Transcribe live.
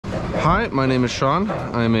Hi, my name is Sean.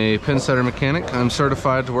 I'm a pinsetter mechanic. I'm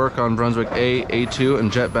certified to work on Brunswick A, A2,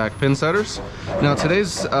 and jetback pinsetters. Now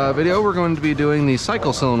today's video we're going to be doing the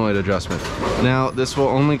cycle solenoid adjustment. Now this will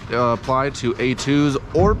only apply to A2s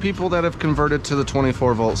or people that have converted to the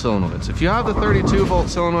 24 volt solenoids. If you have the 32 volt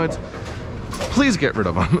solenoids, please get rid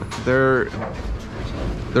of them. They're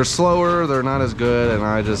slower, they're not as good, and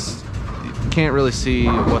I just can't really see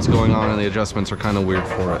what's going on, and the adjustments are kind of weird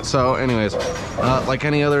for it. So anyways, like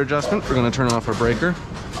any other adjustment, we're going to turn off our breaker,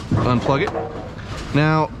 unplug it.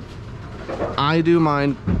 Now I do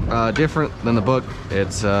mine different than the book.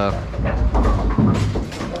 It's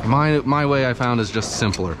my way I found is just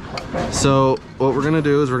simpler. So what we're going to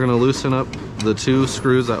do is we're going to loosen up the two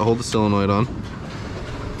screws that hold the solenoid on,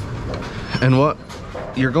 and what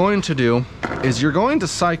you're going to do is you're going to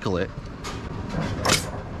cycle it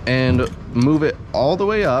and move it all the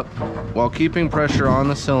way up while keeping pressure on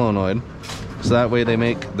the solenoid, so that way they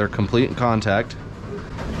make their complete contact.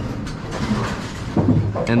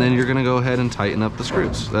 And then you're going to go ahead and tighten up the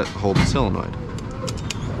screws that hold the solenoid.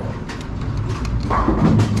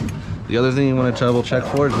 The other thing you want to double check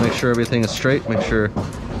for is make sure everything is straight. Make sure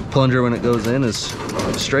plunger when it goes in is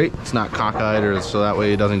straight, it's not cockeyed, or so that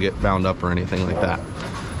way it doesn't get bound up or anything like that.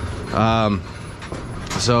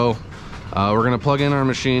 We're gonna plug in our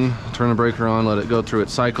machine, turn the breaker on, let it go through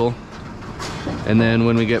its cycle, and then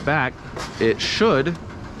when we get back, it should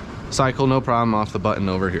cycle no problem off the button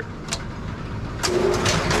over here.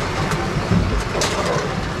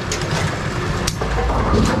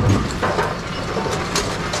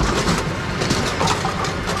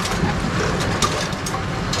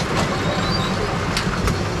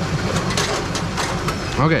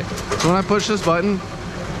 Okay, so when I push this button,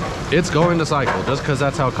 it's going to cycle, just because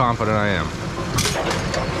that's how confident I am.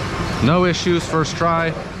 No issues first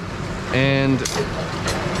try, and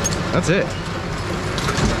that's it.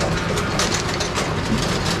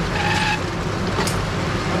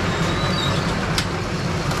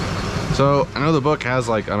 So I know the book has,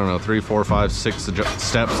 like, I don't know, 3, 4, 5, 6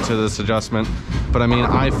 steps to this adjustment, but I mean,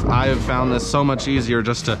 I've found this so much easier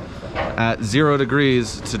just to, at 0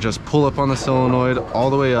 degrees, to just pull up on the solenoid all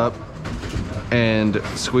the way up and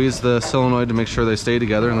squeeze the solenoid to make sure they stay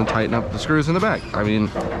together, and then tighten up the screws in the back. I mean,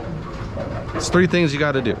 it's 3 things you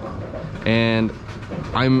got to do. And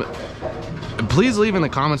please leave in the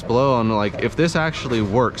comments below on, like, if this actually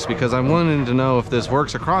works, because I'm wanting to know if this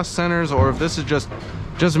works across centers or if this is just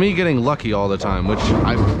me getting lucky all the time, which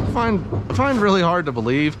I find really hard to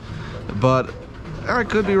believe, but I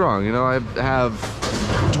could be wrong. You know, I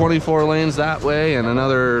have 24 lanes that way and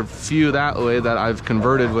another few that way that I've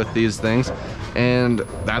converted with these things, and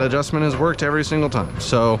that adjustment has worked every single time.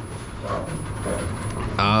 So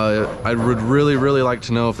I would really like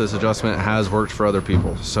to know if this adjustment has worked for other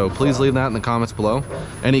people. So please leave that in the comments below.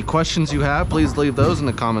 Any questions you have, please leave those in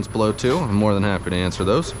the comments below too. I'm more than happy to answer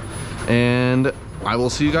those, and I will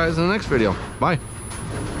see you guys in the next video. Bye.